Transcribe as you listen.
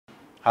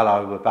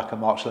Hello, we're back at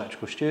Mark's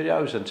Electrical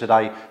Studios, and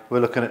today we're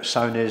looking at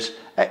Sony's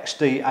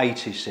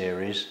XD80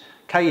 series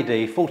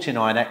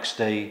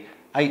KD49XD8099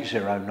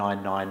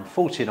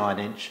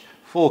 49-inch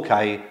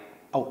 4K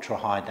ultra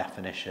high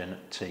definition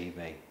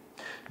TV.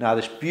 Now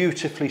this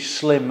beautifully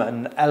slim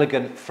and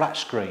elegant flat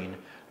screen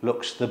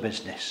looks the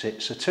business.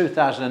 It's a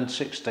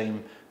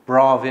 2016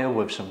 Bravia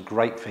with some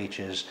great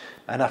features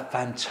and a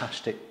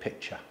fantastic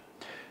picture.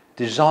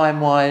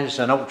 Design-wise,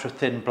 an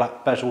ultra-thin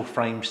black bezel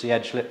frames the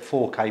edge-lit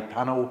 4K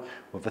panel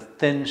with a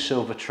thin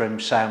silver trim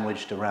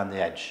sandwiched around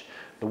the edge.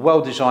 The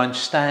well-designed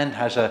stand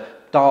has a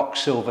dark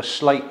silver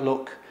slate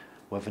look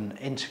with an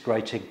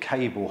integrated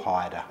cable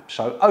hider.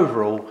 So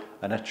overall,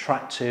 an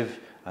attractive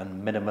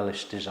and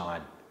minimalist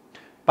design.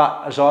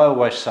 But as I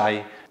always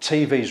say,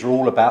 TVs are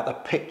all about the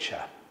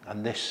picture,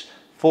 and this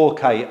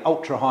 4K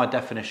ultra-high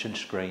definition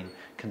screen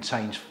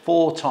contains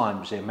 4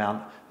 times the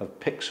amount of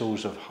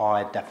pixels of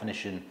high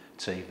definition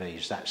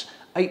TVs. That's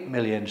 8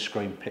 million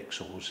screen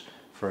pixels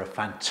for a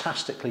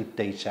fantastically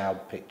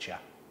detailed picture.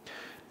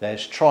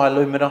 There's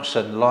tri-luminous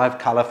and live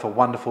colour for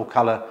wonderful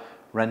colour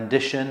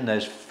rendition.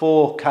 There's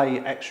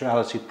 4K X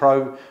Reality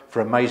Pro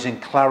for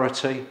amazing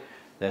clarity.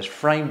 There's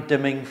frame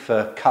dimming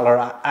for colour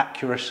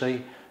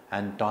accuracy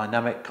and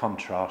dynamic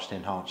contrast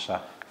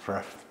enhancer for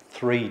a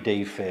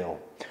 3D feel.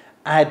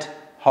 Add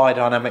high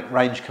dynamic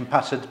range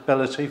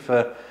compatibility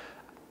for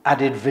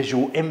added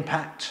visual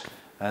impact,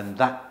 and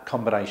that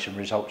combination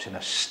results in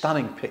a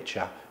stunning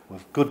picture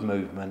with good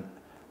movement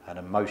and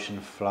a motion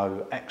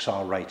flow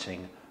XR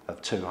rating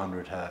of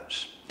 200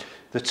 Hz.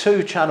 The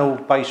 2-channel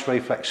bass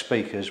reflex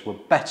speakers were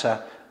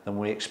better than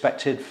we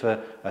expected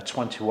for a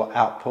 20 watt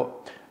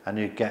output, and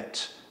you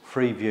get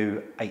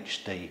Freeview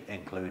HD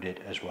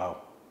included as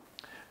well.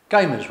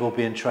 Gamers will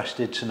be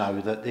interested to know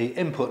that the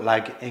input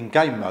lag in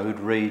game mode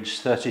reads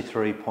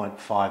 33.5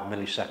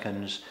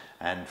 milliseconds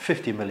and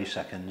 50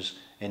 milliseconds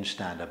in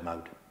standard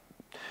mode.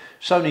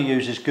 Sony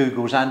uses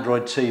Google's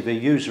Android TV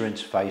user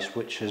interface,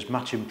 which has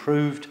much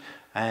improved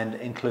and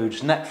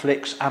includes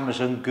Netflix,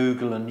 Amazon,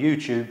 Google and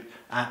YouTube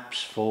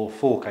apps for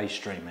 4K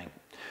streaming.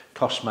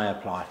 Costs may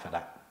apply for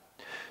that.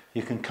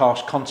 You can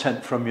cast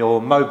content from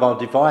your mobile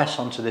device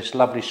onto this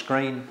lovely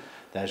screen.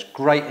 There's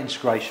great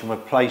integration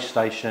with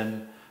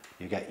PlayStation.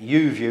 You get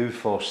U-View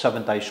for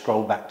 7-day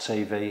scrollback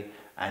TV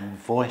and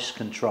voice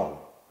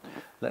control.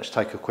 Let's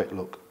take a quick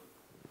look.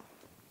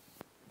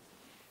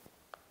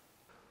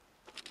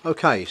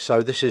 Okay,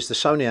 so this is the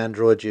Sony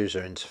Android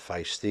user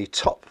interface. The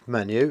top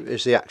menu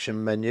is the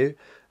action menu.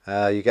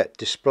 You get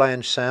display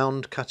and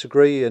sound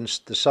category, and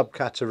the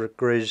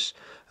subcategories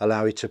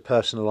allow you to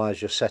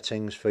personalize your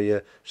settings for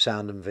your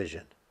sound and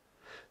vision.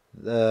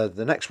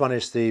 The next one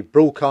is the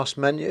broadcast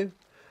menu,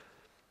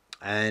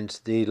 and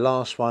the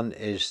last one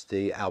is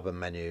the album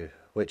menu,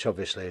 which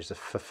obviously is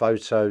for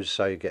photos,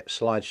 so you get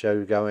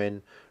slideshow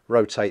going,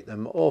 rotate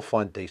them or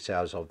find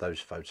details of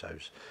those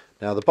photos.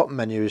 Now the bottom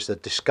menu is the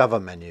discover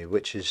menu,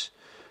 which is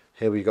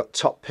here we've got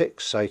top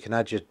picks, so you can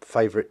add your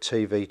favourite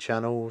TV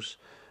channels,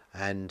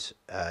 and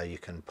you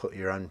can put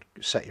your own,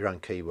 set your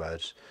own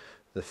keywords.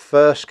 The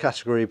first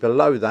category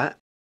below that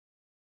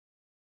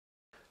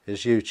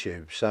is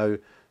YouTube. So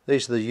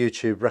these are the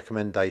YouTube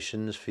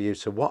recommendations for you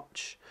to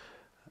watch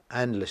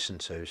and listen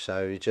to.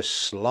 So you just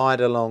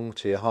slide along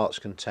to your heart's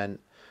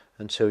content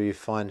until you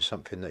find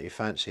something that you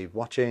fancy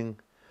watching,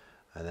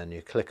 and then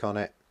you click on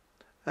it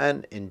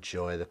and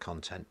enjoy the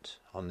content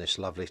on this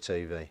lovely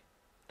TV.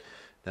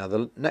 Now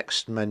the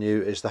next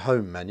menu is the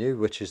home menu,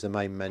 which is the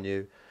main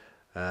menu.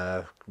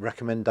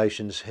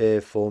 Recommendations here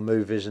for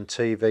movies and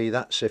TV.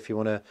 That's if you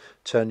want to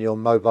turn your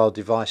mobile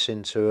device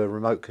into a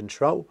remote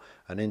control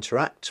and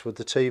interact with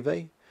the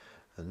TV.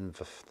 And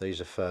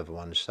these are further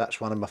ones. That's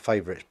one of my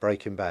favourites,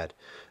 Breaking Bad.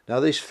 Now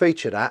these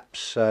featured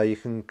apps, you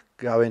can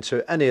go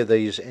into any of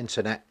these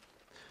internet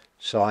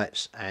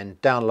sites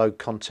and download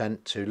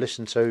content to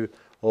listen to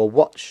or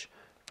watch.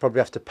 Probably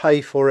have to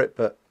pay for it,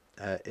 but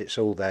it's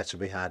all there to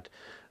be had.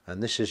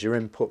 And this is your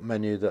input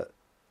menu, that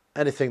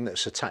anything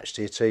that's attached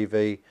to your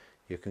TV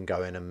you can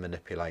go in and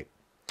manipulate.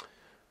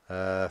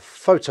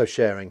 Photo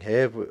sharing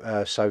here,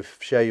 so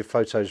share your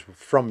photos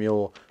from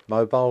your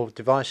mobile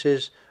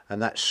devices, and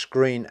that's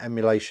screen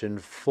emulation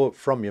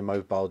from your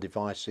mobile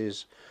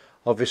devices.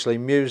 Obviously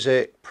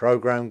music,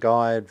 program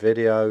guide,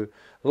 video,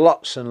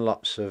 lots and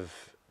lots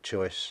of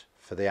choice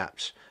for the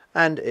apps,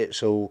 and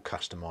it's all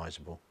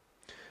customizable.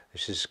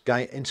 This is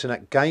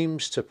internet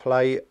games to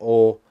play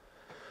or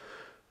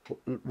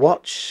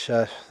watch.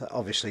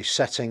 Obviously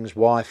settings,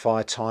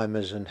 Wi-Fi,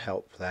 timers and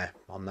help there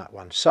on that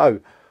one. So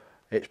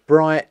it's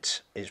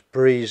bright, it's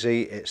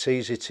breezy, it's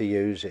easy to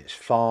use, it's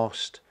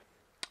fast.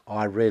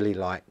 I really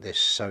like this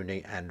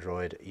Sony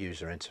Android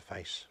user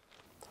interface.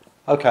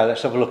 Okay,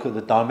 let's have a look at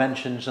the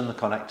dimensions and the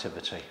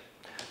connectivity.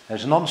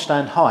 There's an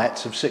on-stand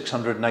height of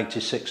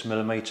 686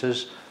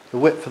 millimeters. The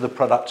width of the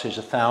product is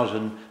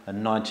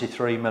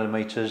 1093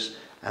 millimeters,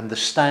 and the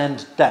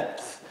stand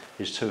depth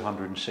is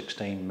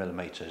 216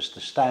 millimeters.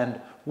 The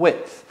stand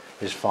width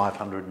is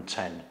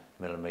 510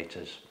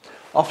 millimeters.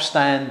 Off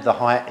stand, the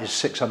height is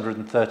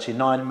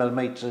 639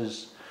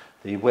 millimeters.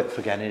 The width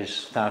again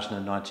is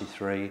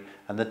 1093,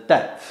 and the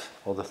depth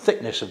or the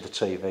thickness of the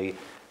TV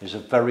is a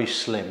very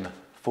slim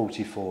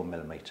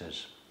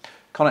 44mm.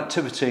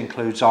 Connectivity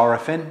includes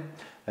RF-in,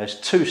 there's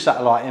 2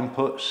 satellite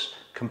inputs,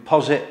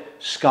 composite,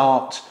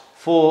 SCART,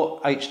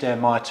 4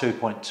 HDMI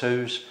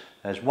 2.2s,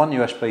 there's 1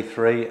 USB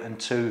 3 and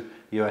 2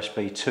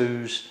 USB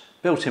 2s,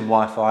 built-in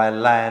Wi-Fi,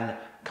 LAN,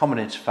 common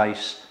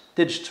interface,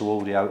 digital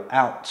audio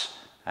out,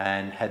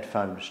 and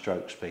headphone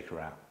stroke speaker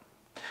out.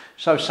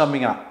 So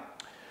summing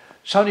up,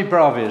 Sony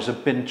Bravias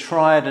have been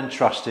tried and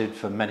trusted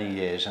for many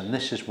years, and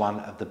this is one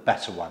of the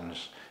better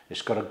ones.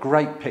 It's got a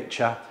great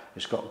picture,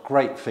 it's got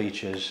great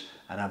features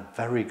and a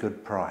very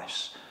good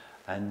price.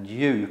 And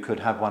you could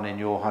have one in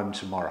your home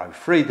tomorrow.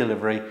 Free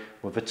delivery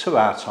with a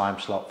 2-hour time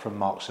slot from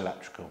Marks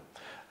Electrical.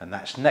 And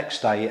that's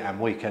next day and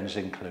weekends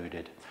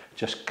included.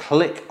 Just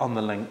click on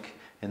the link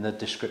in the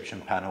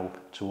description panel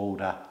to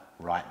order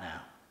right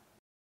now.